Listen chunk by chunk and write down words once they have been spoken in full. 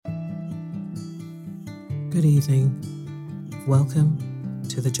Good evening. Welcome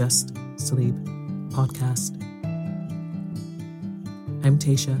to the Just Sleep podcast. I'm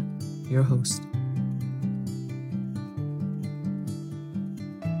Tasha, your host.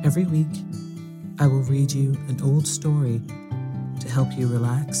 Every week, I will read you an old story to help you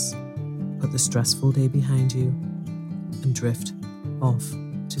relax, put the stressful day behind you, and drift off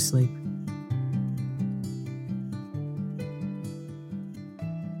to sleep.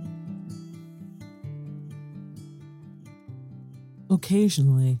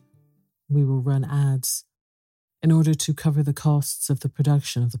 Occasionally, we will run ads in order to cover the costs of the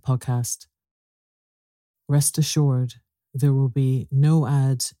production of the podcast. Rest assured, there will be no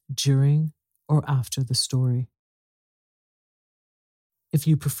ads during or after the story. If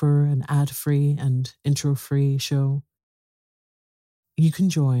you prefer an ad-free and intro-free show, you can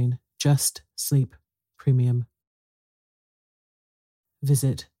join Just Sleep Premium.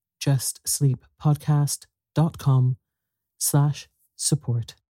 Visit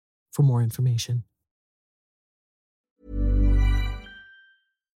justsleeppodcast.com/support for more information.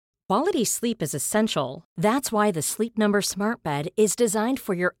 Quality sleep is essential. That's why the Sleep Number Smart Bed is designed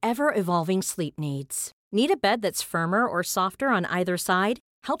for your ever-evolving sleep needs. Need a bed that's firmer or softer on either side?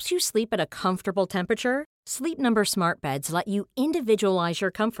 Helps you sleep at a comfortable temperature? Sleep Number Smart Beds let you individualize your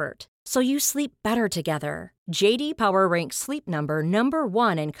comfort, so you sleep better together. J.D. Power ranks Sleep Number number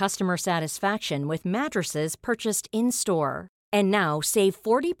 1 in customer satisfaction with mattresses purchased in-store. And now, save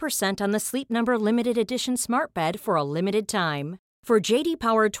 40% on the Sleep Number Limited Edition Smart Bed for a limited time. For J.D.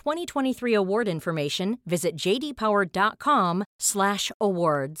 Power 2023 award information, visit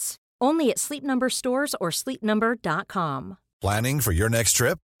jdpower.com/awards. Only at Sleep Number stores or sleepnumber.com. Planning for your next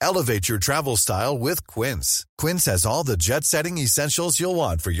trip? Elevate your travel style with Quince. Quince has all the jet-setting essentials you'll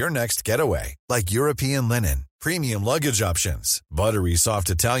want for your next getaway, like European linen, premium luggage options, buttery soft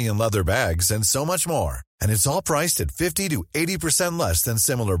Italian leather bags, and so much more. And it's all priced at 50 to 80% less than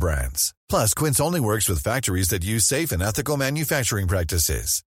similar brands. Plus, Quince only works with factories that use safe and ethical manufacturing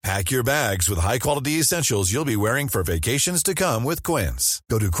practices. Pack your bags with high-quality essentials you'll be wearing for vacations to come with Quince.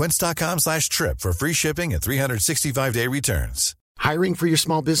 Go to quince.com/trip for free shipping and 365-day returns. Hiring for your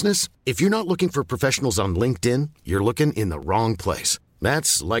small business? If you're not looking for professionals on LinkedIn, you're looking in the wrong place.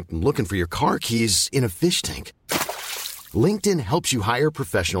 That's like looking for your car keys in a fish tank. LinkedIn helps you hire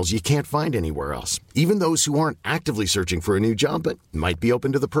professionals you can't find anywhere else, even those who aren't actively searching for a new job but might be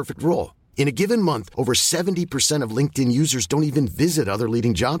open to the perfect role. In a given month, over 70% of LinkedIn users don't even visit other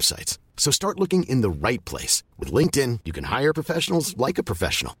leading job sites. So start looking in the right place. With LinkedIn, you can hire professionals like a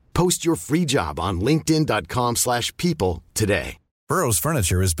professional. Post your free job on linkedin.com/people today. Burrow's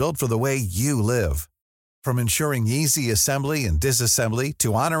furniture is built for the way you live. From ensuring easy assembly and disassembly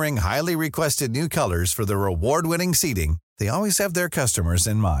to honoring highly requested new colors for their award-winning seating, they always have their customers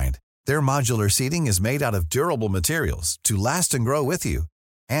in mind. Their modular seating is made out of durable materials to last and grow with you.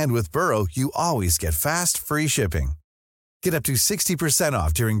 And with Burrow, you always get fast, free shipping. Get up to 60%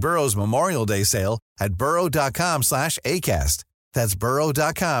 off during Burrow's Memorial Day sale at burrow.com/ACAST. That's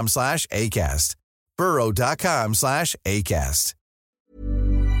burrow.com/ACAST. burrow.com/ACAST.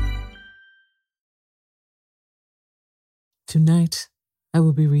 Tonight, I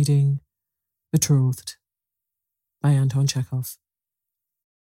will be reading Betrothed by Anton Chekhov.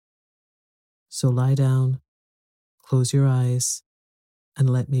 So lie down, close your eyes, and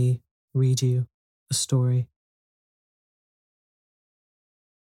let me read you a story.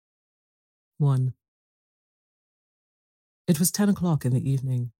 1. It was 10 o'clock in the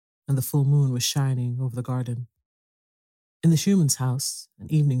evening, and the full moon was shining over the garden. In the Schumann's house, an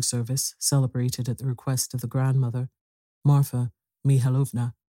evening service, celebrated at the request of the grandmother, Marfa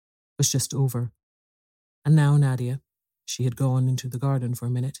Mihailovna, was just over. And now Nadia, she had gone into the garden for a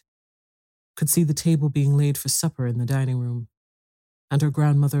minute, could see the table being laid for supper in the dining room, and her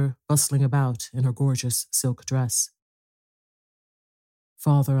grandmother bustling about in her gorgeous silk dress.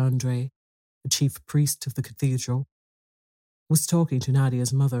 Father Andrei, the chief priest of the cathedral, was talking to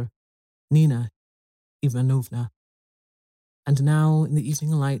Nadia's mother, Nina Ivanovna. And now, in the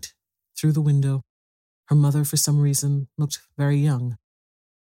evening light, through the window, her mother, for some reason, looked very young.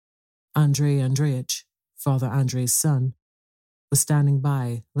 Andrei Andreich, Father Andrei's son, was standing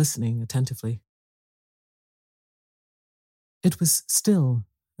by, listening attentively. It was still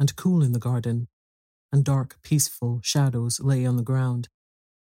and cool in the garden, and dark, peaceful shadows lay on the ground.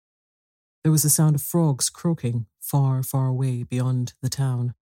 There was a sound of frogs croaking far, far away beyond the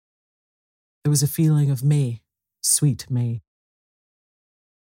town. There was a feeling of May, sweet May.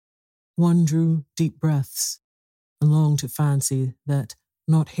 One drew deep breaths and longed to fancy that,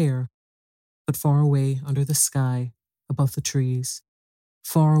 not here, but far away under the sky, above the trees,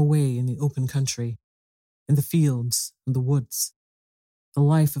 far away in the open country, in the fields and the woods. The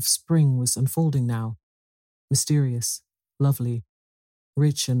life of spring was unfolding now, mysterious, lovely,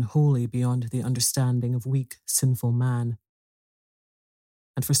 rich and holy beyond the understanding of weak, sinful man.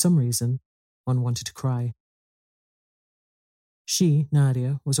 And for some reason, one wanted to cry. She,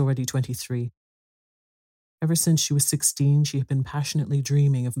 Nadia, was already 23. Ever since she was 16, she had been passionately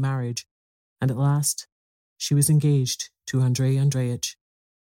dreaming of marriage, and at last, she was engaged to Andrei Andreevich,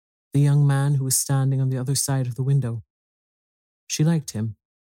 the young man who was standing on the other side of the window. She liked him.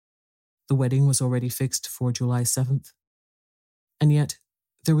 The wedding was already fixed for July 7th. And yet,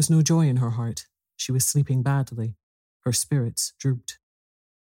 there was no joy in her heart. She was sleeping badly. Her spirits drooped.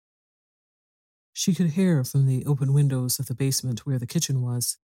 She could hear from the open windows of the basement where the kitchen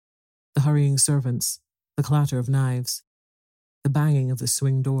was, the hurrying servants, the clatter of knives, the banging of the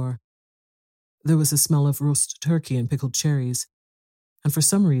swing door. There was a smell of roast turkey and pickled cherries, and for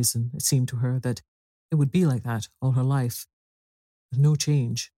some reason it seemed to her that it would be like that all her life, with no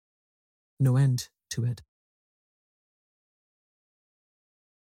change, no end to it.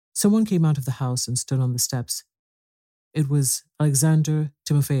 Someone came out of the house and stood on the steps. It was Alexander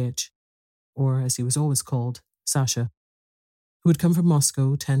Timofeyevich, or as he was always called, Sasha, who had come from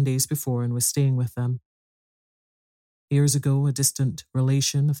Moscow 10 days before and was staying with them. Years ago, a distant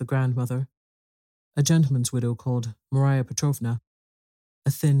relation of the grandmother, a gentleman's widow called Maria Petrovna,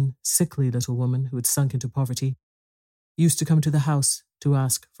 a thin, sickly little woman who had sunk into poverty, used to come to the house to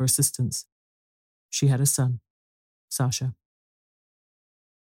ask for assistance. She had a son, Sasha.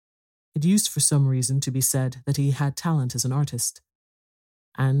 It used for some reason to be said that he had talent as an artist,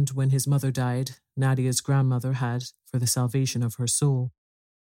 and when his mother died, Nadia's grandmother had, for the salvation of her soul,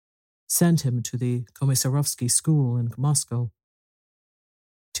 sent him to the Komisarovsky school in Moscow.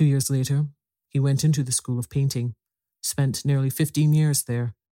 2 years later, he went into the school of painting, spent nearly 15 years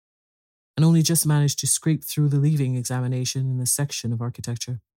there, and only just managed to scrape through the leaving examination in the section of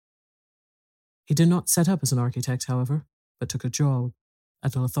architecture. He did not set up as an architect, however, but took a job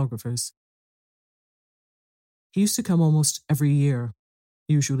at a lithographer's. He used to come almost every year,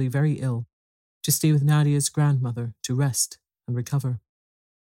 usually very ill, to stay with Nadia's grandmother to rest and recover.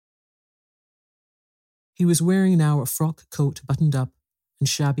 He was wearing now a frock coat buttoned up and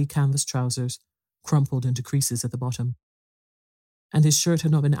shabby canvas trousers crumpled into creases at the bottom. And his shirt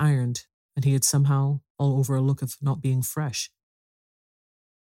had not been ironed, and he had somehow all over a look of not being fresh.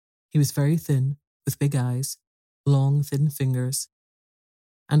 He was very thin, with big eyes, long, thin fingers,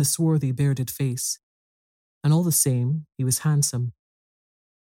 and a swarthy, bearded face. And all the same, he was handsome.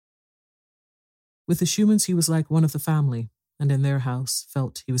 With the Schumanns, he was like one of the family, and in their house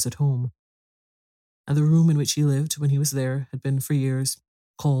felt he was at home. And the room in which he lived when he was there had been for years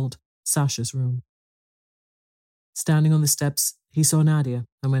called Sasha's room. Standing on the steps, he saw Nadia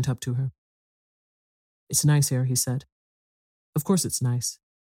and went up to her. "It's nice here," he said. "Of course it's nice.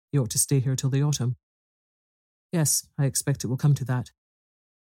 You ought to stay here till the autumn." "Yes, I expect it will come to that.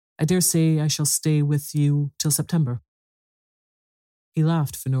 I dare say I shall stay with you till September." He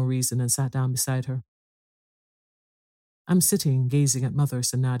laughed for no reason and sat down beside her. "I'm sitting gazing at Mother,"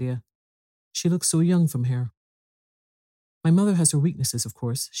 said Nadia. "She looks so young from here. My mother has her weaknesses, of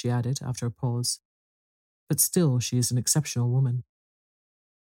course," she added after a pause. "But still, she is an exceptional woman."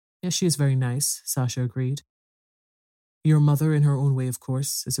 "Yes, she is very nice," Sasha agreed. "Your mother, in her own way, of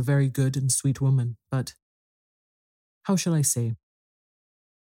course, is a very good and sweet woman, but how shall I say?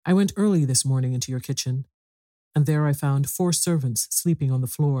 I went early this morning into your kitchen, and there I found 4 servants sleeping on the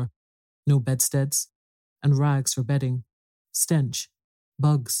floor, no bedsteads, and rags for bedding, stench,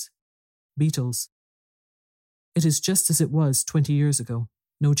 bugs, beetles. It is just as it was 20 years ago,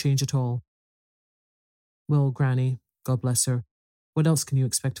 no change at all. Well, Granny, God bless her, what else can you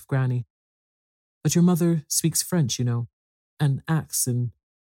expect of Granny? But your mother speaks French, you know, and acts in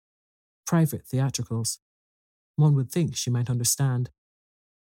private theatricals. One would think she might understand."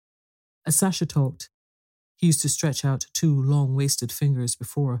 As Sasha talked, he used to stretch out 2 long-wasted fingers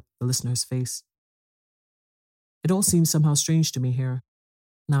before the listener's face. "It all seems somehow strange to me here.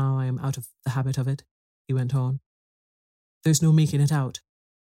 Now I am out of the habit of it," he went on. "There's no making it out.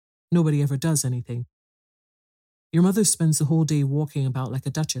 Nobody ever does anything. Your mother spends the whole day walking about like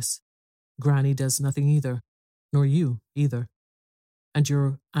a duchess. Granny does nothing either, nor you either. And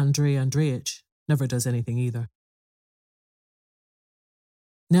your Andrei Andreevich never does anything either."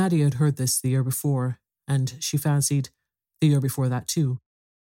 Nadia had heard this the year before, and she fancied the year before that too,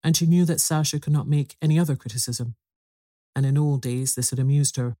 and she knew that Sasha could not make any other criticism. And in old days this had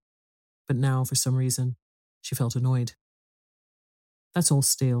amused her, but now, for some reason, she felt annoyed. "That's all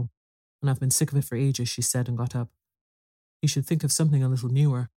stale, and I've been sick of it for ages," she said and got up. "You should think of something a little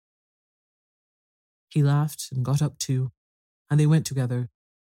newer." He laughed and got up too, and they went together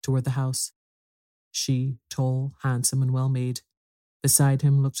toward the house. She, tall, handsome, and well-made, beside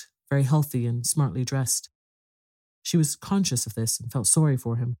him looked very healthy and smartly dressed. She was conscious of this and felt sorry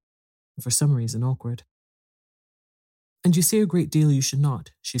for him, and for some reason awkward. "And you say a great deal you should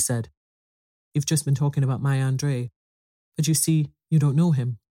not," she said. "You've just been talking about my André, but you see, you don't know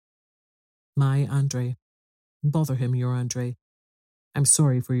him." "My André. Bother him, your André. I'm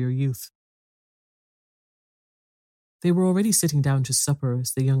sorry for your youth." They were already sitting down to supper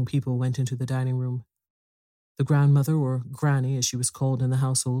as the young people went into the dining room. The grandmother, or granny as she was called in the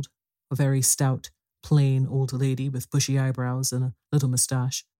household, a very stout, plain old lady with bushy eyebrows and a little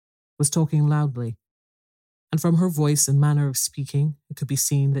moustache, was talking loudly, and from her voice and manner of speaking it could be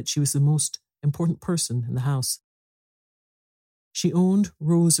seen that she was the most important person in the house. She owned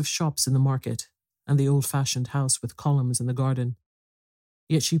rows of shops in the market and the old-fashioned house with columns in the garden,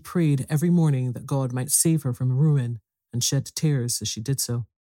 yet she prayed every morning that God might save her from ruin and shed tears as she did so.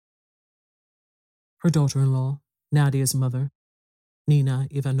 Her daughter-in-law, Nadia's mother, Nina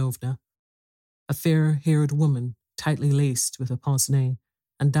Ivanovna, a fair-haired woman tightly laced with a pince-nez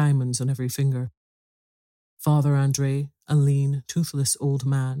and diamonds on every finger. Father André, a lean, toothless old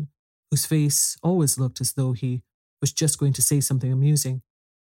man, whose face always looked as though he was just going to say something amusing,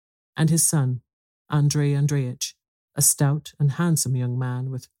 and his son, Andrei Andreich, a stout and handsome young man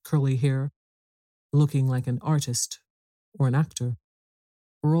with curly hair, looking like an artist or an actor,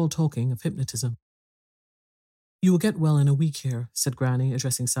 were all talking of hypnotism. "You will get well in a week here," said Granny,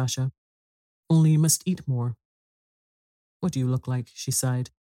 addressing Sasha. "Only you must eat more." "What do you look like?" she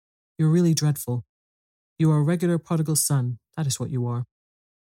sighed. "You're really dreadful. You are a regular prodigal son, that is what you are."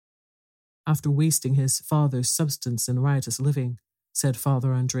 "After wasting his father's substance in riotous living," said Father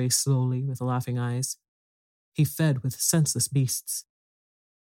André slowly with laughing eyes, "he fed with senseless beasts."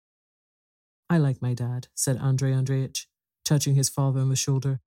 "I like my dad," said Andrei Andreich, touching his father on the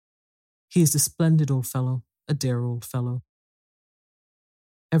shoulder. "He is a splendid old fellow, a dear old fellow."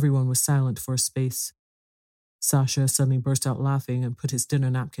 Everyone was silent for a space. Sasha suddenly burst out laughing and put his dinner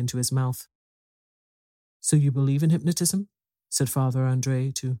napkin to his mouth. "So you believe in hypnotism?" said Father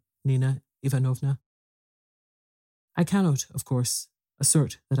André to Nina Ivanovna. "I cannot, of course,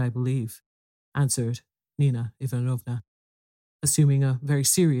 assert that I believe," answered Nina Ivanovna, assuming a very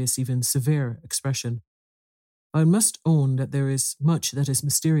serious, even severe expression. "I must own that there is much that is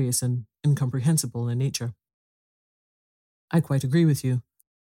mysterious and incomprehensible in nature." "I quite agree with you,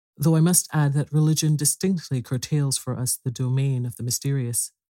 though I must add that religion distinctly curtails for us the domain of the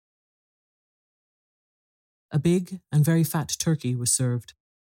mysterious." A big and very fat turkey was served.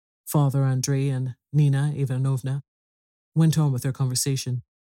 Father André and Nina Ivanovna went on with their conversation.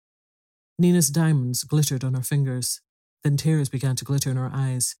 Nina's diamonds glittered on her fingers, then tears began to glitter in her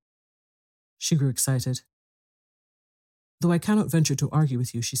eyes. She grew excited. "Though I cannot venture to argue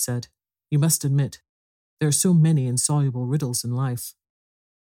with you," she said, "you must admit there are so many insoluble riddles in life.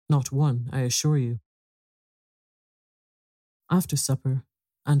 Not one, I assure you." After supper,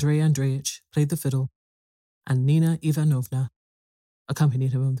 Andrei Andreich played the fiddle, and Nina Ivanovna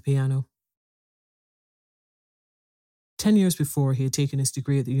accompanied him on the piano. 10 years before, he had taken his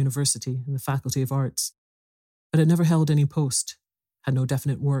degree at the university in the Faculty of Arts, but had never held any post, had no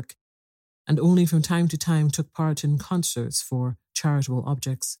definite work, and only from time to time took part in concerts for charitable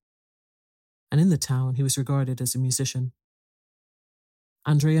objects. And in the town, he was regarded as a musician.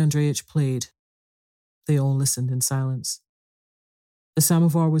 Andrei Andreich played. They all listened in silence. The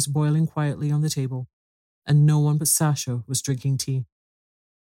samovar was boiling quietly on the table, and no one but Sasha was drinking tea.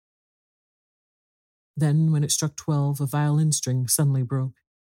 Then, when it struck 12, a violin string suddenly broke.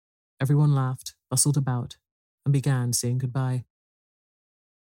 Everyone laughed, bustled about, and began saying goodbye.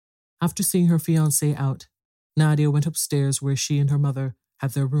 After seeing her fiancé out, Nadia went upstairs where she and her mother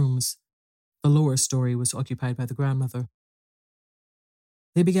had their rooms. The lower story was occupied by the grandmother.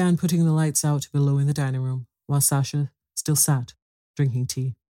 They began putting the lights out below in the dining room, while Sasha still sat, drinking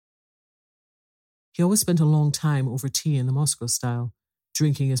tea. He always spent a long time over tea in the Moscow style,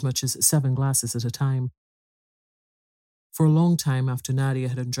 drinking as much as 7 glasses at a time. For a long time after Nadia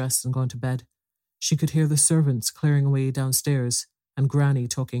had undressed and gone to bed, she could hear the servants clearing away downstairs and Granny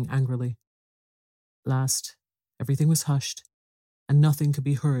talking angrily. Last, everything was hushed, and nothing could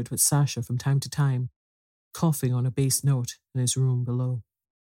be heard but Sasha from time to time, coughing on a bass note in his room below.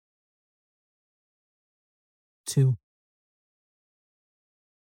 2.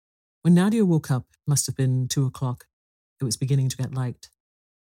 When Nadia woke up, it must have been 2 o'clock. It was beginning to get light.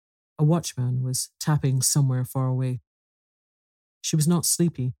 A watchman was tapping somewhere far away. She was not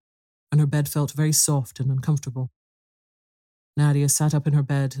sleepy, and her bed felt very soft and uncomfortable. Nadia sat up in her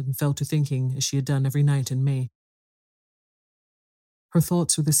bed and fell to thinking as she had done every night in May. Her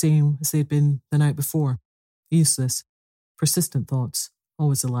thoughts were the same as they had been the night before, useless, persistent thoughts,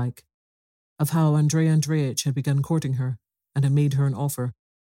 always alike, of how Andrei Andreevich had begun courting her and had made her an offer,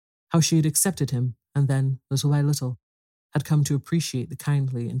 how she had accepted him and then, little by little, had come to appreciate the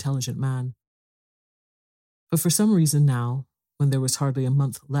kindly, intelligent man. But for some reason now, when there was hardly a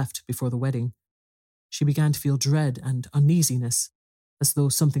month left before the wedding, she began to feel dread and uneasiness, as though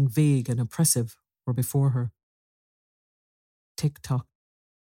something vague and oppressive were before her. Tick-tock,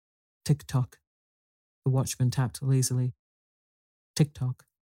 tick-tock, the watchman tapped lazily. Tick-tock.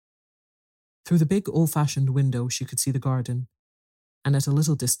 Through the big old-fashioned window she could see the garden, and at a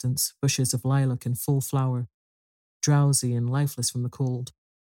little distance bushes of lilac in full flower, drowsy and lifeless from the cold,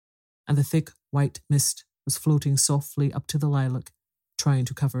 and the thick white mist was floating softly up to the lilac, trying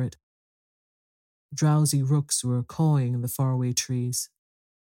to cover it. Drowsy rooks were cawing in the faraway trees.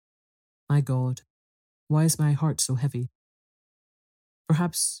 My God, why is my heart so heavy?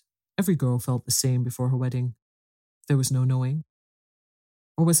 Perhaps every girl felt the same before her wedding. There was no knowing.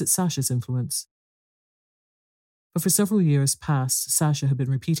 Or was it Sasha's influence? But for several years past, Sasha had been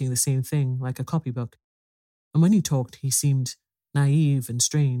repeating the same thing like a copybook, and when he talked, he seemed naive and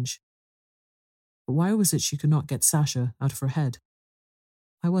strange. But why was it she could not get Sasha out of her head?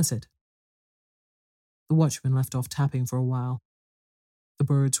 Why was it? The watchman left off tapping for a while. The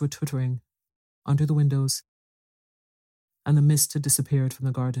birds were twittering under the windows, and the mist had disappeared from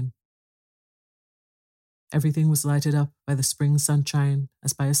the garden. Everything was lighted up by the spring sunshine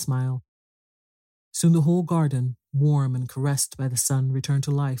as by a smile. Soon the whole garden, warm and caressed by the sun, returned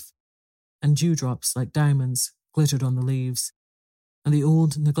to life, and dewdrops like diamonds glittered on the leaves, and the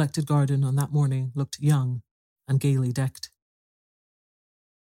old, neglected garden on that morning looked young and gaily decked.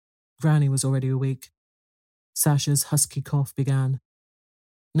 Granny was already awake. Sasha's husky cough began.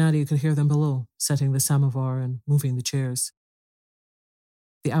 Nadia could hear them below, setting the samovar and moving the chairs.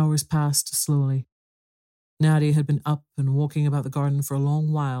 The hours passed slowly. Nadia had been up and walking about the garden for a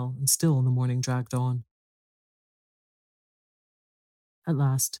long while, and still the morning dragged on. At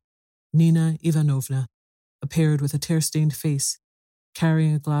last, Nina Ivanovna appeared with a tear-stained face,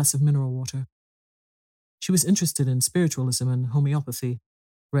 carrying a glass of mineral water. She was interested in spiritualism and homeopathy,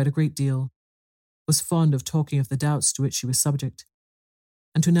 read a great deal, was fond of talking of the doubts to which she was subject,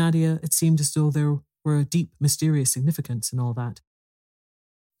 and to Nadia it seemed as though there were a deep, mysterious significance in all that.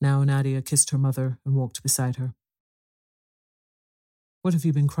 Now Nadia kissed her mother and walked beside her. "What have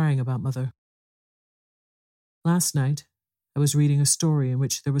you been crying about, Mother?" "Last night, I was reading a story in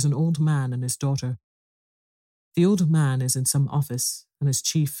which there was an old man and his daughter. The old man is in some office, and his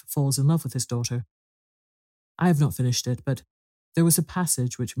chief falls in love with his daughter. I have not finished it, but there was a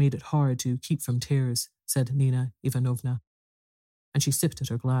passage which made it hard to keep from tears," said Nina Ivanovna, and she sipped at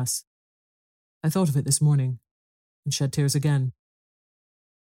her glass. "I thought of it this morning, and shed tears again."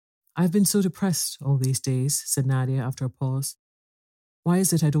 "I have been so depressed all these days," said Nadia after a pause. "Why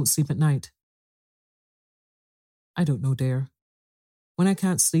is it I don't sleep at night?" "I don't know, dear. When I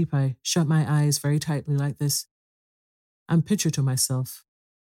can't sleep, I shut my eyes very tightly like this, and picture to myself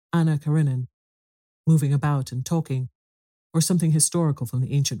Anna Karenina moving about and talking, or something historical from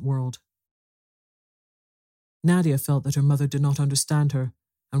the ancient world." Nadia felt that her mother did not understand her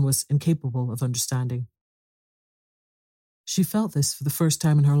and was incapable of understanding. She felt this for the first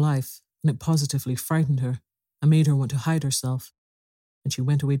time in her life, and it positively frightened her and made her want to hide herself, and she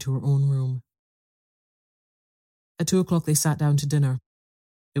went away to her own room. At 2:00 they sat down to dinner.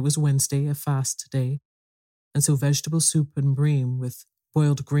 It was Wednesday, a fast day, and so vegetable soup and bream with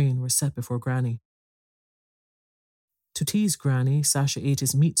boiled grain were set before Granny. To tease Granny, Sasha ate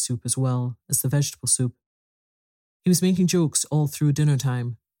his meat soup as well as the vegetable soup. He was making jokes all through dinner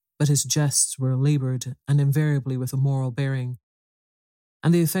time, but his jests were laboured and invariably with a moral bearing,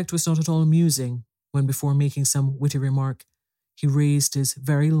 and the effect was not at all amusing when, before making some witty remark, he raised his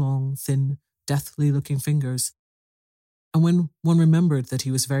very long, thin, deathly-looking fingers, and when one remembered that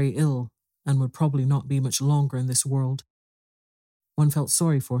he was very ill and would probably not be much longer in this world, one felt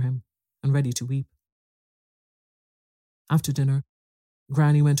sorry for him and ready to weep. After dinner,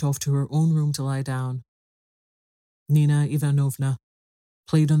 Granny went off to her own room to lie down. Nina Ivanovna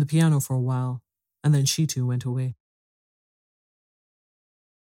played on the piano for a while, and then she too went away.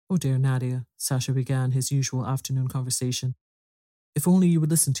 "Oh dear Nadia," Sasha began his usual afternoon conversation. "If only you would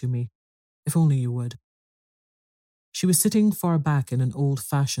listen to me. If only you would." She was sitting far back in an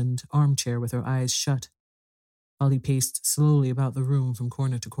old-fashioned armchair with her eyes shut, while he paced slowly about the room from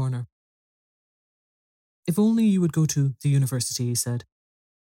corner to corner. "If only you would go to the university," he said.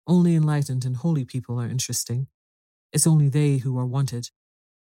 "Only enlightened and holy people are interesting. It's only they who are wanted.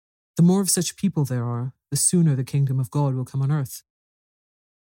 The more of such people there are, the sooner the kingdom of God will come on earth.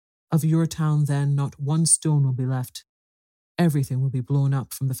 Of your town, then, not one stone will be left. Everything will be blown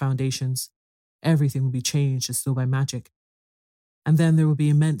up from the foundations. Everything will be changed as though by magic. And then there will be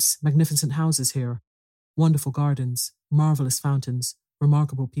immense, magnificent houses here, wonderful gardens, marvelous fountains,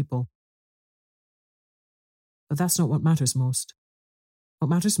 remarkable people. But that's not what matters most. What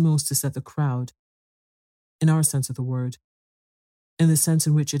matters most is that the crowd, in our sense of the word, in the sense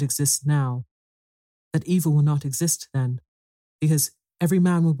in which it exists now, that evil will not exist then, because every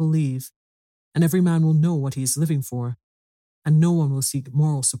man will believe, and every man will know what he is living for, and no one will seek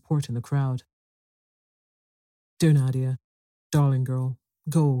moral support in the crowd. Dear Nadia, darling girl,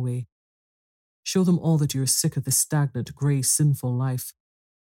 go away. Show them all that you are sick of this stagnant, grey, sinful life.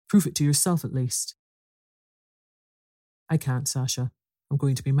 Prove it to yourself at least. I can't, Sasha. I'm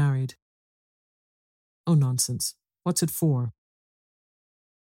going to be married. Oh, nonsense. What's it for?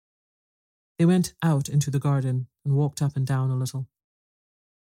 They went out into the garden and walked up and down a little.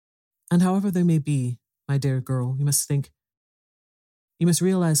 And however there may be, my dear girl, you must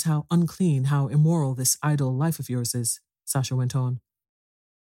realize how unclean, how immoral this idle life of yours is, Sasha went on.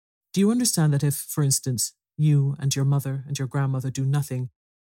 Do you understand that if, for instance, you and your mother and your grandmother do nothing,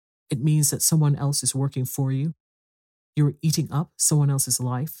 it means that someone else is working for you? You're eating up someone else's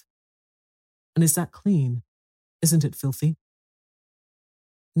life? And is that clean? Isn't it filthy?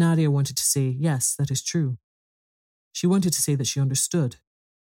 Nadia wanted to say, yes, that is true. She wanted to say that she understood.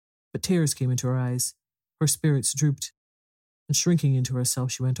 But tears came into her eyes, her spirits drooped, and shrinking into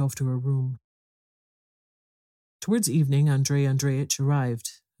herself, she went off to her room. Towards evening, Andrei Andreitch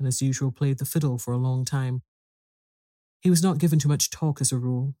arrived, and as usual played the fiddle for a long time. He was not given to much talk as a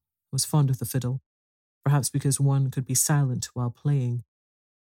rule, was fond of the fiddle, perhaps because one could be silent while playing.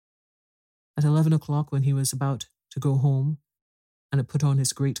 At 11 o'clock, when he was about to go home, and had put on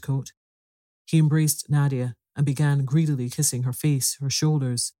his greatcoat, he embraced Nadia and began greedily kissing her face, her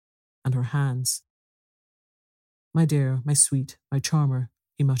shoulders, and her hands. My dear, my sweet, my charmer,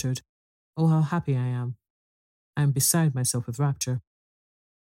 he muttered. Oh, how happy I am. I am beside myself with rapture.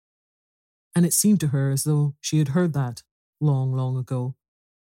 And it seemed to her as though she had heard that long, long ago,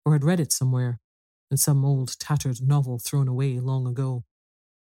 or had read it somewhere, in some old tattered novel thrown away long ago.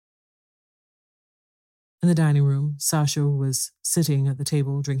 In the dining room, Sasha was sitting at the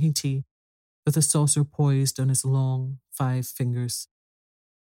table drinking tea, with a saucer poised on his long 5 fingers.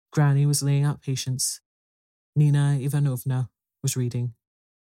 Granny was laying out patience. Nina Ivanovna was reading.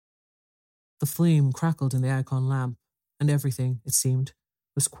 The flame crackled in the icon lamp, and everything, it seemed,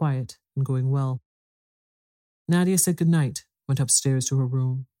 was quiet and going well. Nadia said good night, went upstairs to her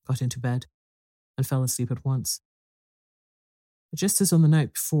room, got into bed, and fell asleep at once. But just as on the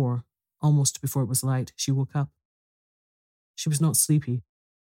night before, almost before it was light, she woke up. She was not sleepy.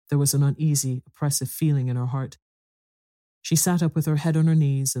 There was an uneasy, oppressive feeling in her heart. She sat up with her head on her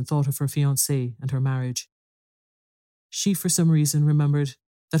knees and thought of her fiancé and her marriage. She, for some reason, remembered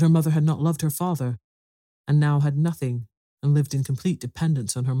that her mother had not loved her father, and now had nothing, and lived in complete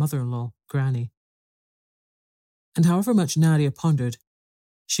dependence on her mother-in-law, Granny. And however much Nadia pondered,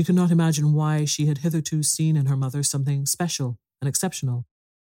 she could not imagine why she had hitherto seen in her mother something special and exceptional.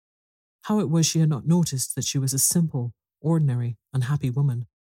 How it was she had not noticed that she was a simple, ordinary, unhappy woman.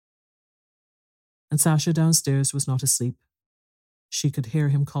 And Sasha downstairs was not asleep. She could hear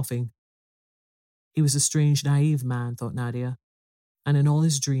him coughing. He was a strange, naive man, thought Nadia, and in all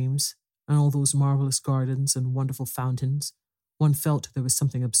his dreams, and all those marvellous gardens and wonderful fountains, one felt there was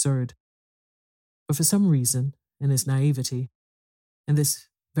something absurd. But for some reason, in his naivety, in this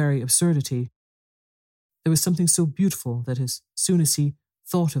very absurdity, there was something so beautiful that as soon as he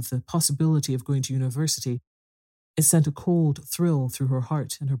thought of the possibility of going to university, it sent a cold thrill through her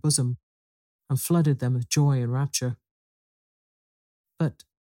heart and her bosom, and flooded them with joy and rapture. But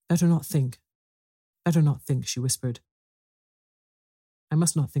better not think, she whispered. I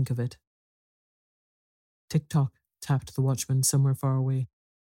must not think of it. Tick-tock, tapped the watchman somewhere far away.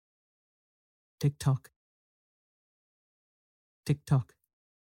 Tick-tock. Tick-tock.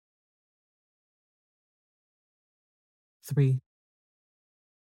 3.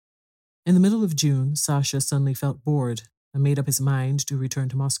 In the middle of June, Sasha suddenly felt bored and made up his mind to return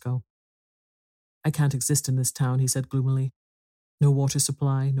to Moscow. I can't exist in this town, he said gloomily. No water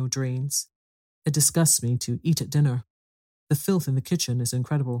supply, no drains. It disgusts me to eat at dinner. The filth in the kitchen is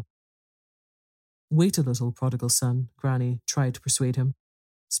incredible. Wait a little, prodigal son, Granny tried to persuade him,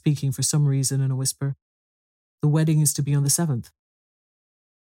 speaking for some reason in a whisper. The wedding is to be on the 7th.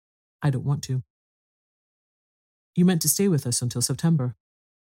 I don't want to. You meant to stay with us until September.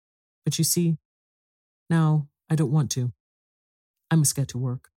 But you see, now I don't want to. I must get to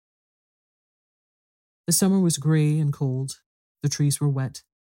work. The summer was grey and cold. The trees were wet.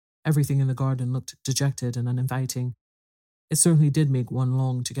 Everything in the garden looked dejected and uninviting. It certainly did make one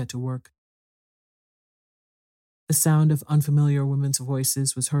long to get to work. The sound of unfamiliar women's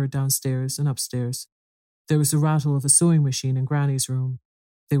voices was heard downstairs and upstairs. There was the rattle of a sewing machine in Granny's room.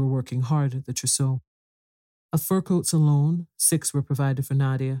 They were working hard at the trousseau. Of fur coats alone, 6 were provided for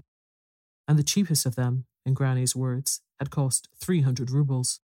Nadia, and the cheapest of them, in Granny's words, had cost 300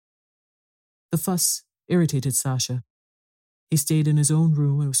 rubles. The fuss irritated Sasha. He stayed in his own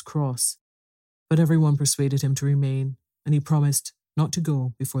room and was cross, but everyone persuaded him to remain, and he promised not to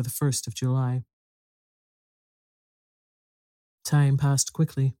go before the 1st of July. Time passed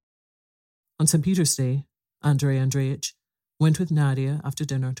quickly. On St. Peter's Day, Andrei Andreevich went with Nadia after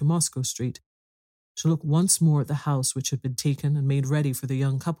dinner to Moscow Street to look once more at the house which had been taken and made ready for the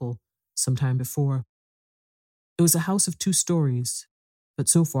young couple some time before. It was a house of 2 stories, but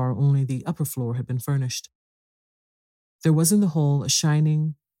so far only the upper floor had been furnished. There was in the hall a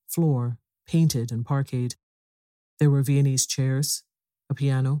shining floor, painted and parqueted. There were Viennese chairs, a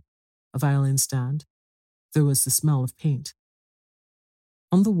piano, a violin stand. There was the smell of paint.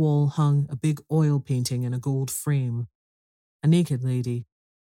 On the wall hung a big oil painting in a gold frame, a naked lady,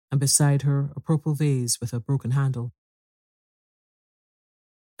 and beside her a purple vase with a broken handle.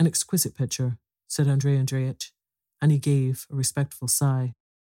 An exquisite picture, said Andrei Andreevich, and he gave a respectful sigh.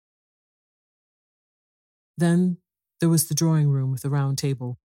 Then there was the drawing room with the round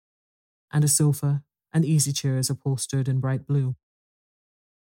table, and a sofa and easy chairs upholstered in bright blue.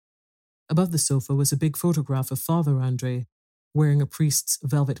 Above the sofa was a big photograph of Father Andrei, wearing a priest's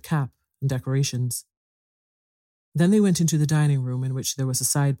velvet cap and decorations. Then they went into the dining room, in which there was a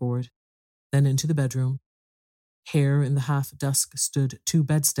sideboard, then into the bedroom. Here in the half-dusk stood 2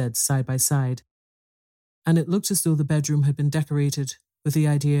 bedsteads side by side, and it looked as though the bedroom had been decorated with the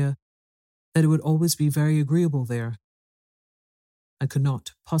idea that it would always be very agreeable there, and could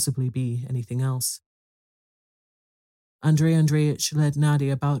not possibly be anything else. Andrei Andreevich led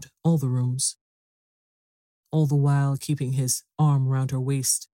Nadia about all the rooms, all the while keeping his arm round her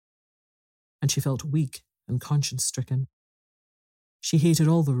waist, and she felt weak and conscience-stricken. She hated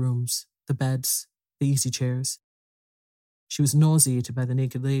all the rooms, the beds, the easy chairs. She was nauseated by the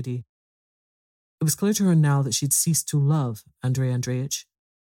naked lady. It was clear to her now that she'd ceased to love Andrei Andreevich,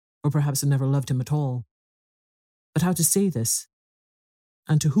 or perhaps had never loved him at all. But how to say this?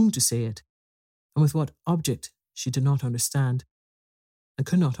 And to whom to say it? And with what object she did not understand, and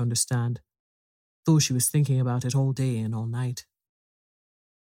could not understand, though she was thinking about it all day and all night.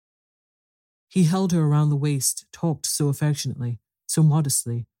 He held her around the waist, talked so affectionately, so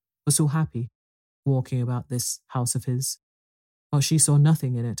modestly, was so happy, walking about this house of his, while she saw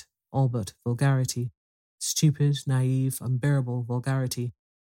nothing in it, all but vulgarity, stupid, naive, unbearable vulgarity,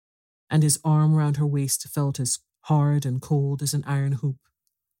 and his arm round her waist felt as hard and cold as an iron hoop.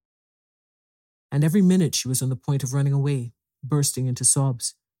 And every minute she was on the point of running away, bursting into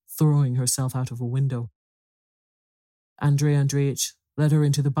sobs, throwing herself out of a window. Andrei Andreevich led her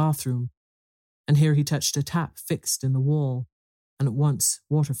into the bathroom, and here he touched a tap fixed in the wall, and at once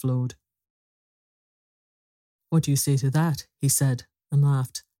water flowed. "What do you say to that?" he said, and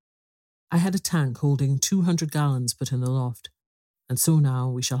laughed. "I had a tank holding 200 gallons put in the loft, and so now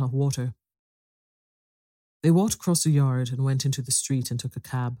we shall have water." They walked across the yard and went into the street and took a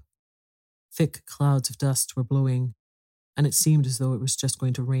cab. Thick clouds of dust were blowing, and it seemed as though it was just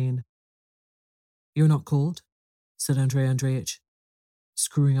going to rain. "You're not cold?" said Andrei Andreevich,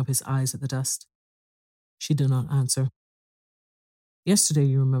 screwing up his eyes at the dust. She did not answer. "Yesterday,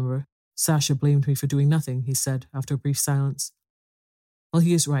 you remember, Sasha blamed me for doing nothing," he said after a brief silence. "Well,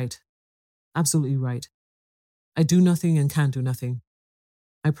 he is right. Absolutely right. I do nothing and can do nothing.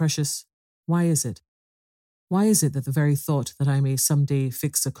 My precious, why is it? Why is it that the very thought that I may some day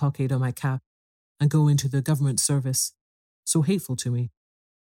fix a cockade on my cap and go into the government service so hateful to me?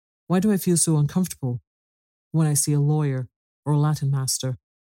 Why do I feel so uncomfortable when I see a lawyer or a Latin master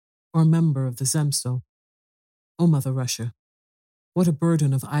or a member of the Zemstvo? Oh, Mother Russia, what a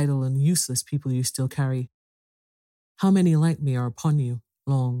burden of idle and useless people you still carry. How many like me are upon you,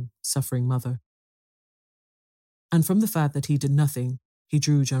 long, suffering mother?" And from the fact that he did nothing, he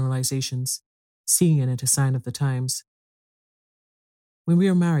drew generalizations, seeing in it a sign of the times. "When we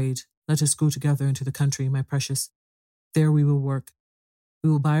are married, let us go together into the country, my precious. There we will work. We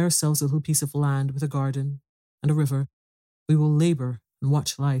will buy ourselves a little piece of land with a garden and a river. We will labor and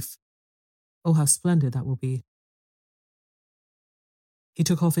watch life. Oh, how splendid that will be." He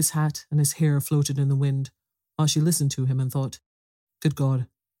took off his hat and his hair floated in the wind, while she listened to him and thought, "Good God,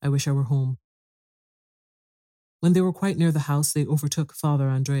 I wish I were home." When they were quite near the house, they overtook Father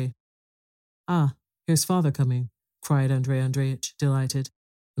Andrei. "Ah, here's Father coming," cried Andrei Andreevich, delighted,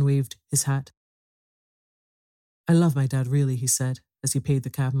 and waved his hat. "I love my dad, really," he said, as he paid the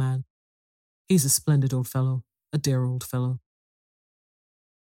cabman. "He's a splendid old fellow, a dear old fellow."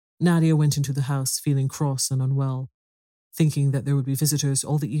 Nadia went into the house feeling cross and unwell, thinking that there would be visitors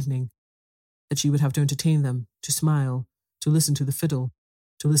all the evening, that she would have to entertain them, to smile, to listen to the fiddle,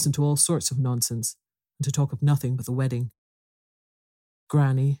 to listen to all sorts of nonsense, and to talk of nothing but the wedding.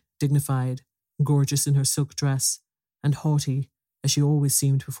 Granny, dignified, gorgeous in her silk dress, and haughty, as she always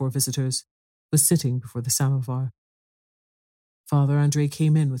seemed before visitors, was sitting before the samovar. Father Andrei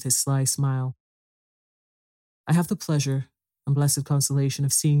came in with his sly smile. "I have the pleasure and blessed consolation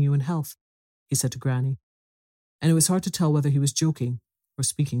of seeing you in health," he said to Granny, and it was hard to tell whether he was joking or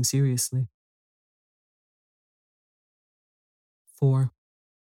speaking seriously. 4.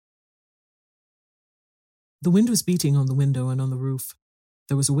 The wind was beating on the window and on the roof.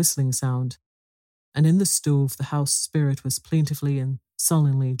 There was a whistling sound, and in the stove the house spirit was plaintively and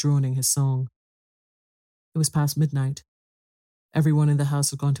sullenly droning his song. It was past midnight. Everyone in the house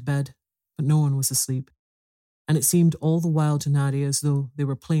had gone to bed, but no one was asleep, and it seemed all the while to Nadia as though they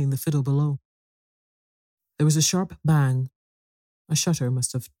were playing the fiddle below. There was a sharp bang. A shutter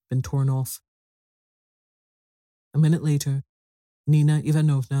must have been torn off. A minute later, Nina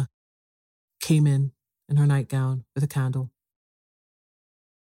Ivanovna came in her nightgown with a candle.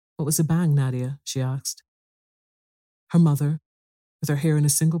 "What was the bang, Nadia?" she asked. Her mother, with her hair in a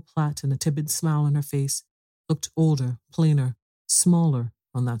single plait and a timid smile on her face, looked older, plainer, smaller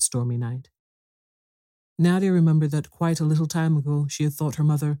on that stormy night. Nadia remembered that quite a little time ago she had thought her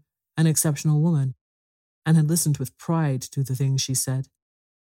mother an exceptional woman, and had listened with pride to the things she said.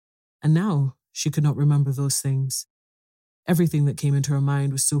 And now she could not remember those things. Everything that came into her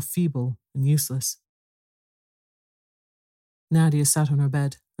mind was so feeble and useless. Nadia sat on her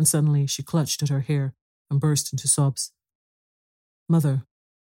bed, and suddenly she clutched at her hair and burst into sobs. Mother,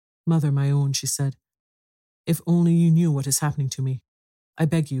 my own," she said, "if only you knew what is happening to me. I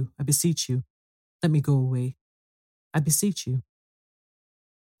beg you, I beseech you, let me go away. I beseech you."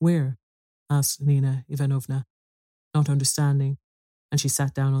 "Where?" asked Nina Ivanovna, not understanding, and she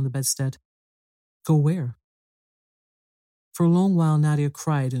sat down on the bedstead. "Go where?" For a long while Nadia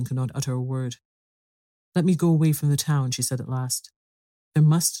cried and could not utter a word. "Let me go away from the town," she said at last. "There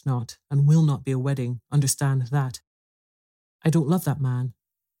must not and will not be a wedding, understand that. I don't love that man.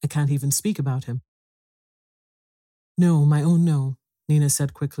 I can't even speak about him." "No, my own, no," Nina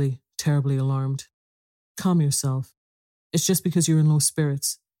said quickly, terribly alarmed. "Calm yourself. It's just because you're in low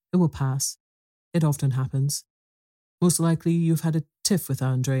spirits. It will pass. It often happens. Most likely you've had a tiff with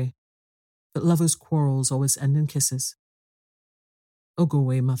Andrei, but lovers' quarrels always end in kisses." "Oh, go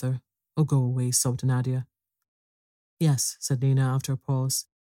away, mother. Oh, go away," sobbed Nadia. "Yes," said Nina after a pause.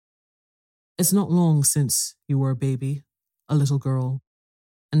 "It's not long since you were a baby, a little girl,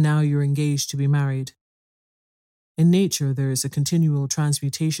 and now you're engaged to be married. In nature, there is a continual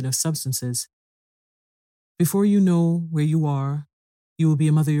transmutation of substances. Before you know where you are, you will be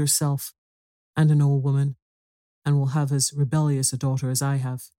a mother yourself, and an old woman, and will have as rebellious a daughter as I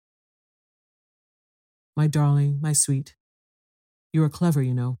have. My darling, my sweet, you are clever,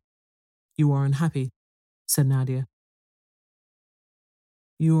 you know. You are unhappy," said Nadia.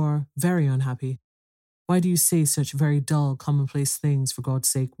 "You are very unhappy. Why do you say such very dull, commonplace things, for God's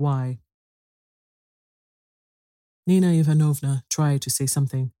sake, why?" Nina Ivanovna tried to say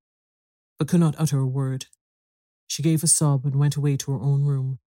something, but could not utter a word. She gave a sob and went away to her own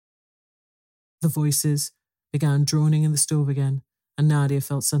room. The voices began droning in the stove again, and Nadia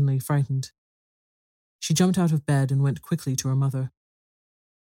felt suddenly frightened. She jumped out of bed and went quickly to her mother.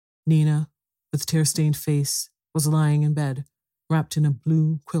 Nina, with tear-stained face, was lying in bed, wrapped in a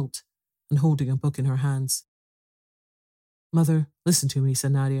blue quilt and holding a book in her hands. "Mother, listen to me,"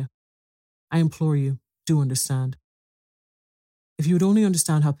 said Nadia. "I implore you, do understand. If you would only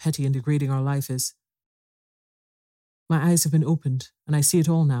understand how petty and degrading our life is. My eyes have been opened, and I see it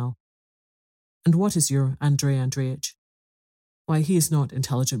all now. And what is your Andrei Andreevich? Why, he is not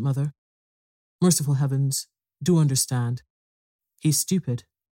intelligent, mother. Merciful heavens, do understand. He's stupid."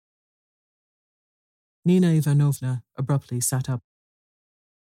 Nina Ivanovna abruptly sat up.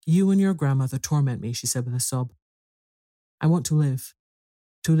 "You and your grandmother torment me," she said with a sob. "I want to live.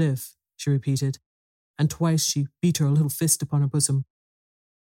 To live," she repeated, and twice she beat her little fist upon her bosom.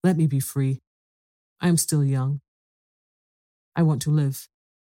 "Let me be free. I am still young. I want to live,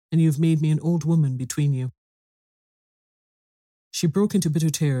 and you have made me an old woman between you." She broke into bitter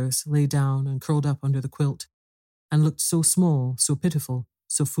tears, lay down and curled up under the quilt, and looked so small, so pitiful,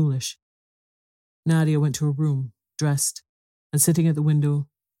 so foolish. Nadia went to her room, dressed, and sitting at the window,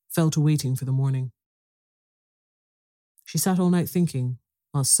 fell to waiting for the morning. She sat all night thinking,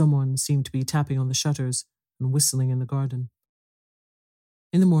 while someone seemed to be tapping on the shutters and whistling in the garden.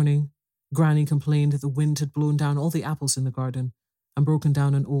 In the morning, Granny complained that the wind had blown down all the apples in the garden and broken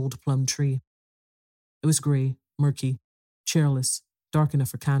down an old plum tree. It was grey, murky, chairless, dark enough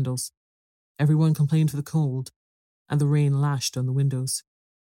for candles. Everyone complained of the cold, and the rain lashed on the windows.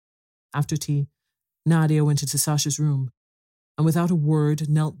 After tea, Nadia went into Sasha's room, and without a word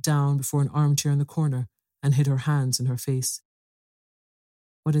knelt down before an armchair in the corner and hid her hands in her face.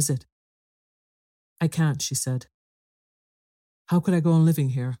 "What is it?" "I can't," she said. "How could I go on living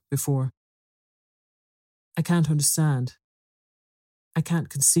here before? I can't understand. I can't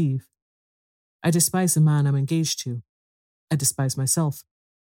conceive. I despise the man I'm engaged to. I despise myself.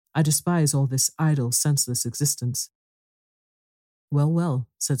 I despise all this idle, senseless existence." "Well, well,"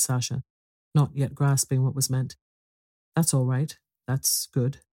 said Sasha, not yet grasping what was meant. "That's all right. That's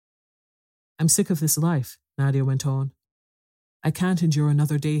good." "I'm sick of this life," Nadia went on. "I can't endure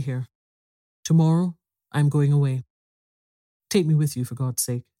another day here. Tomorrow, I'm going away. Take me with you, for God's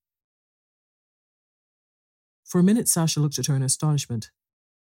sake." For a minute, Sasha looked at her in astonishment.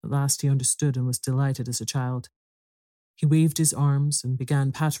 At last he understood and was delighted as a child. He waved his arms and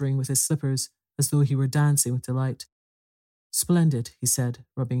began pattering with his slippers as though he were dancing with delight. "Splendid," he said,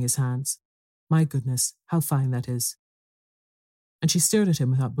 rubbing his hands. "My goodness, how fine that is." And she stared at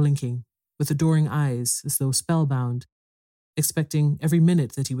him without blinking, with adoring eyes, as though spellbound, expecting every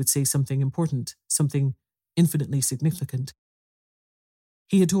minute that he would say something important, something infinitely significant.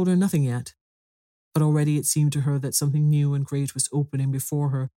 He had told her nothing yet, but already it seemed to her that something new and great was opening before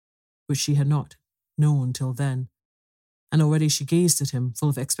her, which she had not known till then, and already she gazed at him full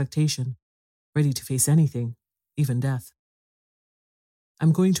of expectation, ready to face anything, even death.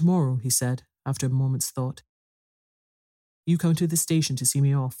 "I'm going tomorrow," he said, after a moment's thought. "You come to the station to see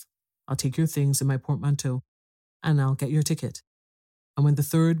me off. I'll take your things in my portmanteau, and I'll get your ticket. And when the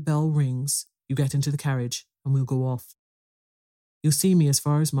third bell rings, you get into the carriage, and we'll go off. You'll see me as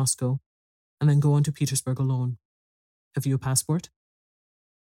far as Moscow, and then go on to Petersburg alone. Have you a passport?"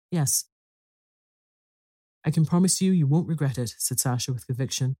 "Yes." "I can promise you won't regret it," said Sasha with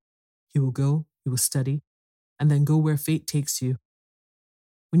conviction. "You will go, you will study, and then go where fate takes you.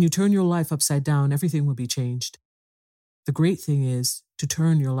 When you turn your life upside down, everything will be changed. The great thing is to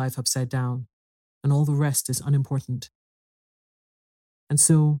turn your life upside down, and all the rest is unimportant. And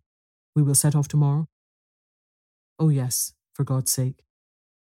so, we will set off tomorrow?" "Oh yes, for God's sake."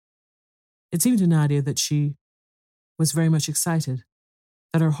 It seemed to Nadia that she was very much excited,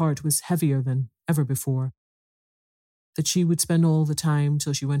 that her heart was heavier than ever before, that she would spend all the time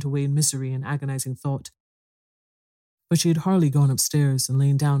till she went away in misery and agonizing thought. But she had hardly gone upstairs and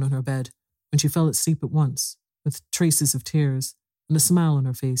lain down on her bed when she fell asleep at once, with traces of tears and a smile on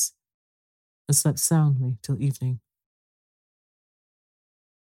her face, and slept soundly till evening.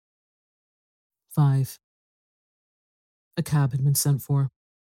 5. A cab had been sent for.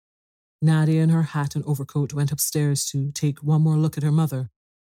 Nadia, in her hat and overcoat, went upstairs to take one more look at her mother,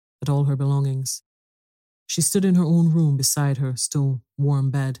 at all her belongings. She stood in her own room beside her still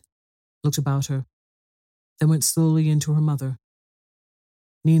warm bed, looked about her, then went slowly into her mother.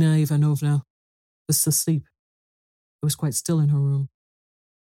 Nina Ivanovna was asleep. It was quite still in her room.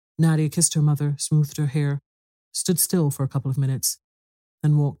 Nadia kissed her mother, smoothed her hair, stood still for a couple of minutes,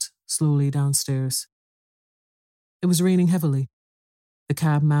 then walked slowly downstairs. It was raining heavily. The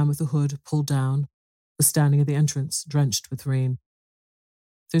cabman with the hood pulled down was standing at the entrance, drenched with rain.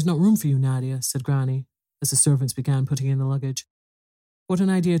 "There's not room for you, Nadia," said Granny, as the servants began putting in the luggage. "What an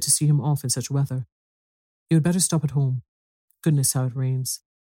idea to see him off in such weather. You had better stop at home. Goodness, how it rains."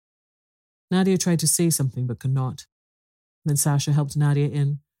 Nadia tried to say something but could not. Then Sasha helped Nadia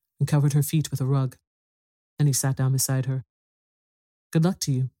in and covered her feet with a rug. Then he sat down beside her. "Good luck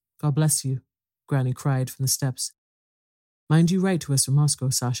to you. God bless you," Granny cried from the steps. "Mind you write to us from Moscow,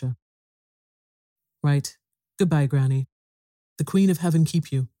 Sasha." "Right. Goodbye, Granny. The Queen of Heaven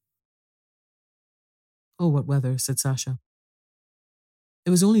keep you." "Oh, what weather," said Sasha. It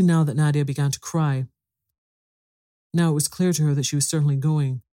was only now that Nadia began to cry. Now it was clear to her that she was certainly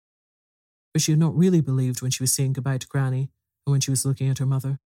going, but she had not really believed when she was saying goodbye to Granny and when she was looking at her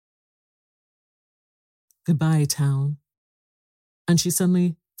mother. Goodbye, town. And she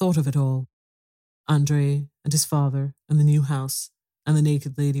suddenly thought of it all. Andrei and his father and the new house and the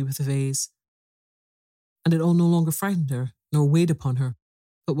naked lady with the vase. And it all no longer frightened her nor weighed upon her,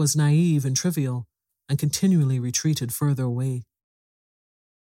 but was naive and trivial and continually retreated further away.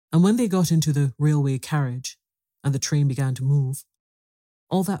 And when they got into the railway carriage and the train began to move,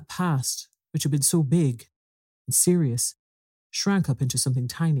 all that passed which had been so big and serious, shrank up into something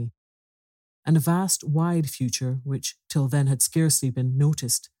tiny, and a vast, wide future, which till then had scarcely been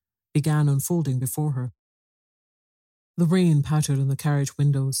noticed, began unfolding before her. The rain pattered on the carriage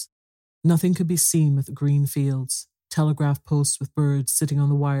windows. Nothing could be seen but the green fields. Telegraph posts with birds sitting on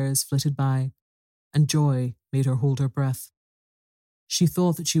the wires flitted by, and joy made her hold her breath. She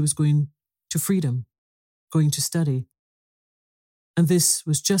thought that she was going to freedom, going to study. And this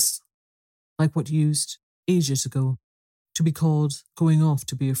was just like what used, ages ago, to be called going off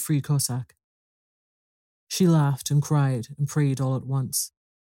to be a free Cossack. She laughed and cried and prayed all at once.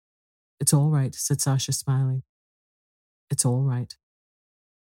 "It's all right," said Sasha, smiling. "It's all right."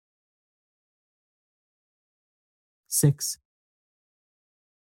 6.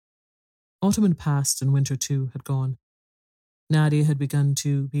 Autumn had passed and winter too had gone. Nadia had begun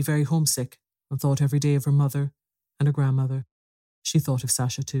to be very homesick and thought every day of her mother and her grandmother. She thought of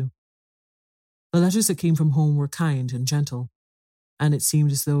Sasha too. The letters that came from home were kind and gentle, and it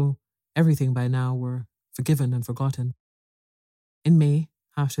seemed as though everything by now were forgiven and forgotten. In May,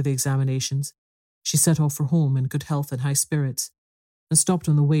 after the examinations, she set off for home in good health and high spirits, and stopped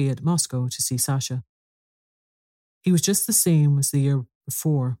on the way at Moscow to see Sasha. He was just the same as the year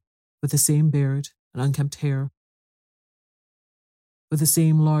before, with the same beard and unkempt hair, with the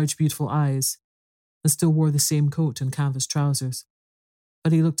same large, beautiful eyes, and still wore the same coat and canvas trousers.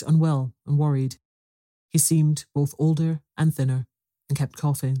 But he looked unwell and worried. He seemed both older and thinner, and kept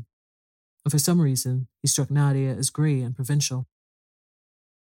coughing. And for some reason, he struck Nadia as grey and provincial.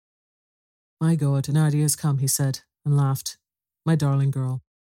 "My God, Nadia has come," he said, and laughed. "My darling girl."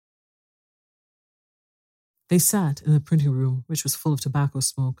 They sat in the printing room, which was full of tobacco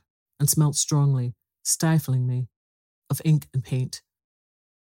smoke, and smelt strongly, stiflingly, of ink and paint.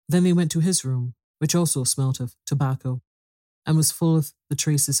 Then they went to his room, which also smelt of tobacco, and was full of the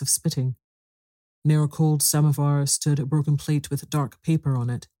traces of spitting. Near a cold samovar stood a broken plate with dark paper on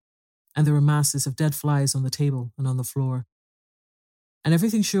it, and there were masses of dead flies on the table and on the floor. And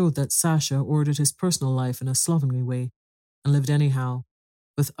everything showed that Sasha ordered his personal life in a slovenly way, and lived anyhow,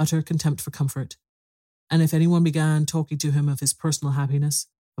 with utter contempt for comfort. And if anyone began talking to him of his personal happiness,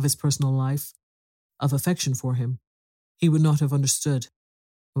 of his personal life, of affection for him, he would not have understood,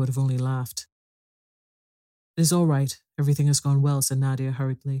 or would have only laughed. "It is all right, everything has gone well," said Nadia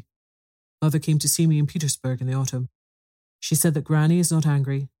hurriedly. "Mother came to see me in Petersburg in the autumn. She said that Granny is not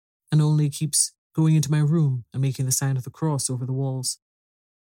angry, and only keeps going into my room and making the sign of the cross over the walls."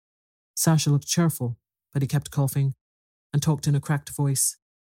 Sasha looked cheerful, but he kept coughing, and talked in a cracked voice.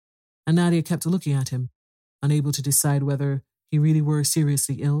 And Nadia kept looking at him, unable to decide whether he really were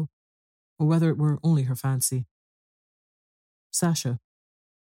seriously ill, or whether it were only her fancy. "Sasha,"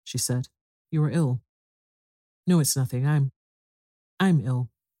 she said, "you are ill." "No, it's nothing. I'm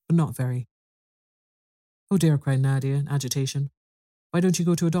ill, but not very." "Oh dear," cried Nadia in agitation. "Why don't you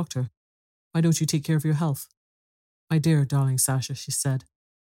go to a doctor? Why don't you take care of your health?" "My dear, darling Sasha," she said,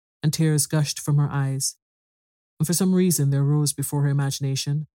 and tears gushed from her eyes. And for some reason there rose before her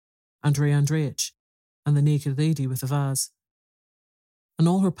imagination Andrei Andreitch and the naked lady with the vase, and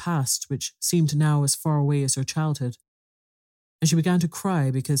all her past, which seemed now as far away as her childhood. And she began to cry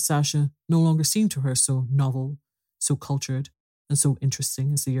because Sasha no longer seemed to her so novel, so cultured, and so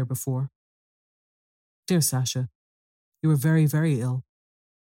interesting as the year before. "Dear Sasha, you are very, very ill.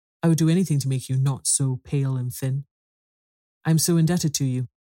 I would do anything to make you not so pale and thin. I am so indebted to you.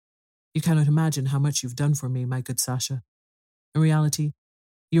 You cannot imagine how much you've done for me, my good Sasha. In reality,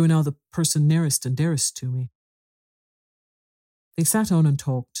 you are now the person nearest and dearest to me." They sat on and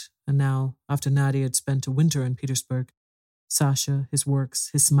talked, and now, after Nadia had spent a winter in Petersburg, Sasha, his works,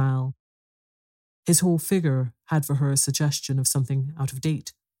 his smile, his whole figure had for her a suggestion of something out of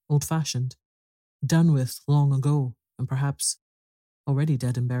date, old-fashioned, done with long ago, and perhaps already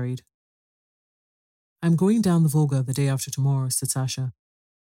dead and buried. "I'm going down the Volga the day after tomorrow," said Sasha,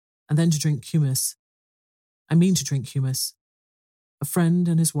 "and then to drink kumiss. I mean to drink kumiss. A friend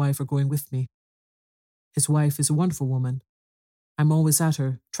and his wife are going with me. His wife is a wonderful woman. I'm always at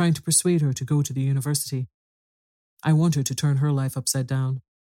her, trying to persuade her to go to the university. I want her to turn her life upside down."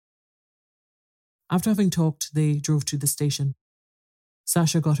 After having talked, they drove to the station.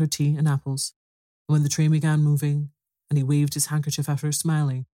 Sasha got her tea and apples, and when the train began moving, and he waved his handkerchief at her,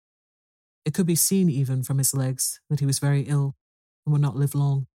 smiling, it could be seen even from his legs that he was very ill and would not live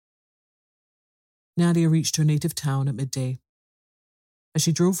long. Nadia reached her native town at midday. As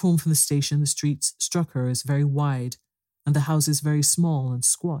she drove home from the station, the streets struck her as very wide and the houses very small and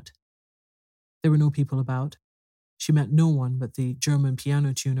squat. There were no people about. She met no one but the German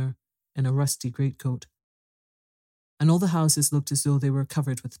piano tuner in a rusty greatcoat. And all the houses looked as though they were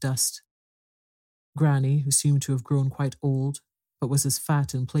covered with dust. Granny, who seemed to have grown quite old, but was as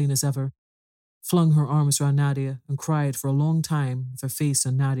fat and plain as ever, flung her arms round Nadia and cried for a long time with her face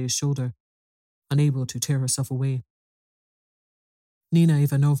on Nadia's shoulder, unable to tear herself away. Nina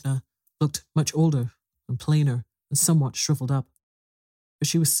Ivanovna looked much older and plainer and somewhat shriveled up, but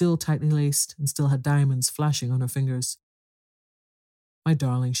she was still tightly laced and still had diamonds flashing on her fingers. "My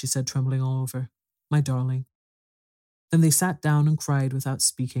darling," she said, trembling all over. "My darling." Then they sat down and cried without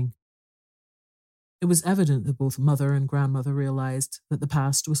speaking. It was evident that both mother and grandmother realized that the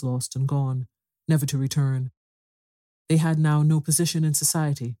past was lost and gone, never to return. They had now no position in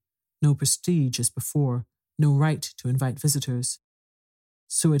society, no prestige as before, no right to invite visitors.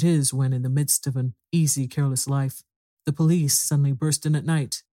 So it is when, in the midst of an easy, careless life, the police suddenly burst in at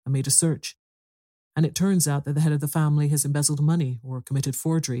night and made a search, and it turns out that the head of the family has embezzled money or committed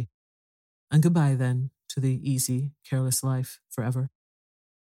forgery, and goodbye then to the easy, careless life forever.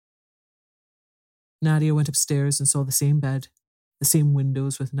 Nadia went upstairs and saw the same bed, the same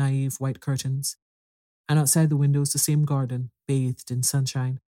windows with naive white curtains, and outside the windows the same garden bathed in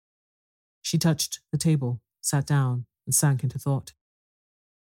sunshine. She touched the table, sat down, and sank into thought.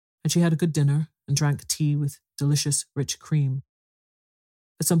 And she had a good dinner and drank tea with delicious, rich cream.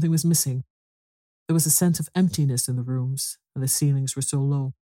 But something was missing. There was a sense of emptiness in the rooms, and the ceilings were so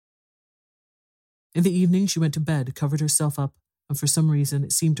low. In the evening she went to bed, covered herself up, and for some reason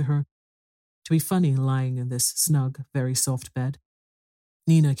it seemed to her to be funny lying in this snug, very soft bed.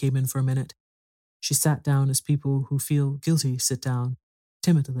 Nina came in for a minute. She sat down as people who feel guilty sit down,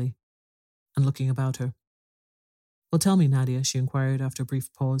 timidly, and looking about her. "Well, tell me, Nadia," she inquired after a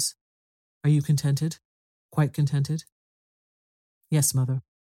brief pause. "Are you contented? Quite contented?" "Yes, mother."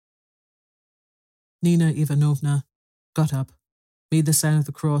 Nina Ivanovna got up, made the sign of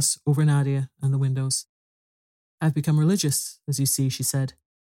the cross over Nadia and the windows. "I've become religious, as you see," she said.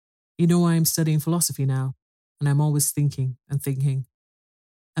 "You know I am studying philosophy now, and I'm always thinking and thinking.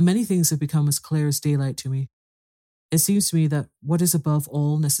 And many things have become as clear as daylight to me. It seems to me that what is above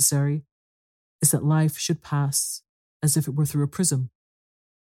all necessary is that life should pass as if it were through a prism.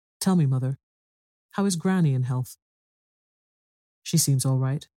 Tell me, mother, how is Granny in health?" "She seems all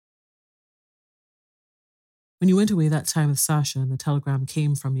right." "When you went away that time with Sasha and the telegram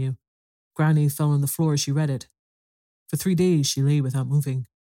came from you, Granny fell on the floor as she read it. For 3 days she lay without moving.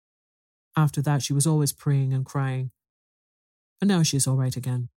 After that she was always praying and crying. But now she is all right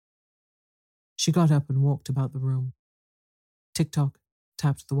again." She got up and walked about the room. Tick-tock,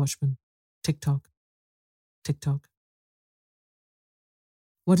 tapped the watchman. Tick-tock, tick-tock.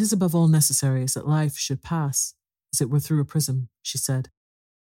 "What is above all necessary is that life should pass as it were through a prism," she said.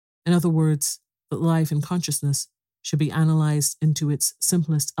 "In other words, that life and consciousness should be analyzed into its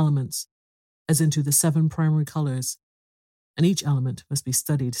simplest elements, as into the 7 primary colors, and each element must be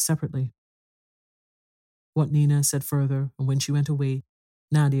studied separately." What Nina said further, and when she went away,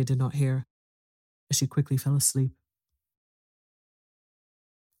 Nadia did not hear, as she quickly fell asleep.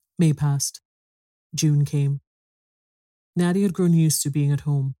 May passed. June came. Nadia had grown used to being at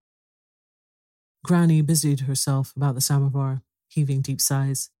home. Granny busied herself about the samovar, heaving deep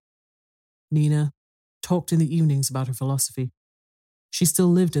sighs. Nina talked in the evenings about her philosophy. She still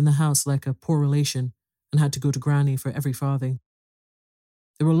lived in the house like a poor relation and had to go to Granny for every farthing.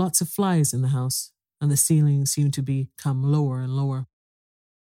 There were lots of flies in the house, and the ceiling seemed to become lower and lower.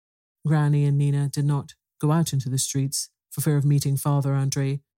 Granny and Nina did not go out into the streets for fear of meeting Father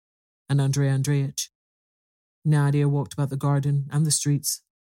Andrei and Andrei Andreich. Nadia walked about the garden and the streets,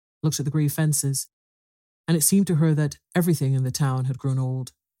 looked at the grey fences, and it seemed to her that everything in the town had grown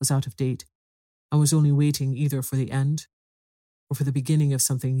old, was out of date, and was only waiting either for the end or for the beginning of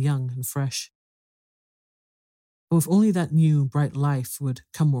something young and fresh. Oh, if only that new, bright life would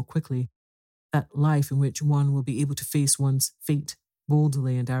come more quickly, that life in which one will be able to face one's fate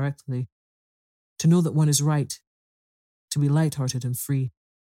boldly and directly, to know that one is right, to be light-hearted and free.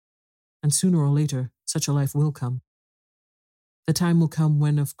 And sooner or later, such a life will come. The time will come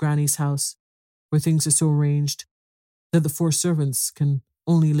when of Granny's house, where things are so arranged that the 4 servants can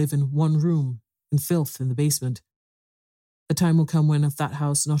only live in one room, in filth in the basement. The time will come when of that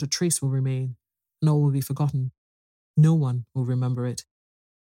house not a trace will remain, and all will be forgotten. No one will remember it.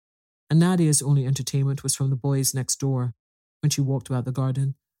 And Nadia's only entertainment was from the boys next door. When she walked about the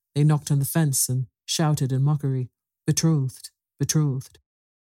garden, they knocked on the fence and shouted in mockery, "Betrothed, betrothed."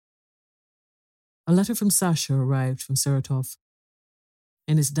 A letter from Sasha arrived from Saratov.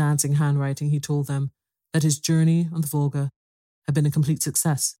 In his dancing handwriting, he told them that his journey on the Volga had been a complete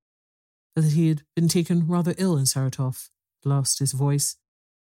success, but that he had been taken rather ill in Saratov, lost his voice,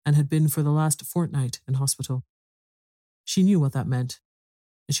 and had been for the last fortnight in hospital. She knew what that meant.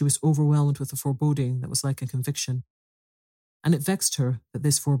 and she was overwhelmed with a foreboding that was like a conviction. And it vexed her that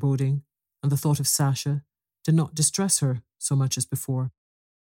this foreboding and the thought of Sasha did not distress her so much as before.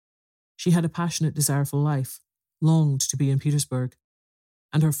 She had a passionate desire for life, longed to be in Petersburg,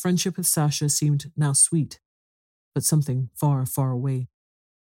 and her friendship with Sasha seemed now sweet, but something far, far away.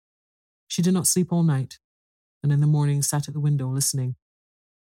 She did not sleep all night, and in the morning sat at the window listening.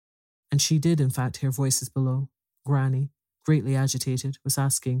 And she did, in fact, hear voices below. Granny, greatly agitated, was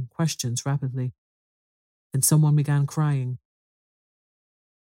asking questions rapidly. Then someone began crying.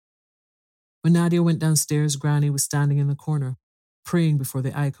 When Nadia went downstairs, Granny was standing in the corner, praying before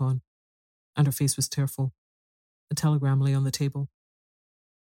the icon, and her face was tearful. A telegram lay on the table.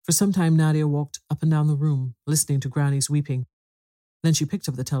 For some time, Nadia walked up and down the room, listening to Granny's weeping. Then she picked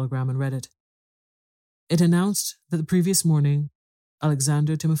up the telegram and read it. It announced that the previous morning,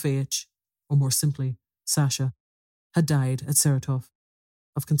 Alexander Timofeyich, or more simply, Sasha, had died at Saratov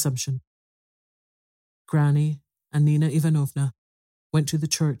of consumption. Granny and Nina Ivanovna went to the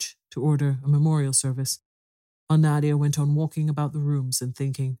church to order a memorial service, while Nadia went on walking about the rooms and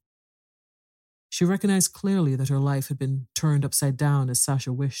thinking. She recognized clearly that her life had been turned upside down as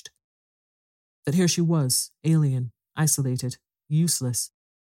Sasha wished. That here she was, alien, isolated, useless,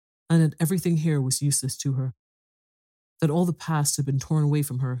 and that everything here was useless to her. That all the past had been torn away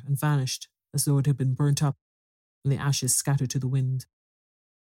from her and vanished as though it had been burnt up and the ashes scattered to the wind.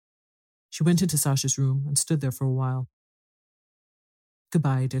 She went into Sasha's room and stood there for a while.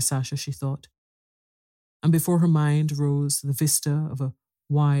 Goodbye, dear Sasha, she thought. And before her mind rose the vista of a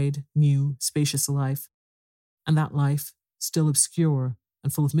wide, new, spacious life, and that life, still obscure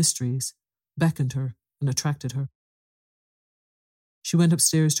and full of mysteries, beckoned her and attracted her. She went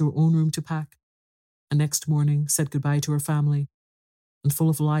upstairs to her own room to pack, and next morning said goodbye to her family, and full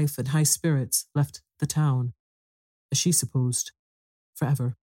of life and high spirits left the town, as she supposed,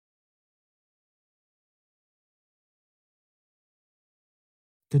 forever.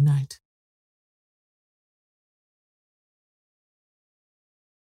 Good night.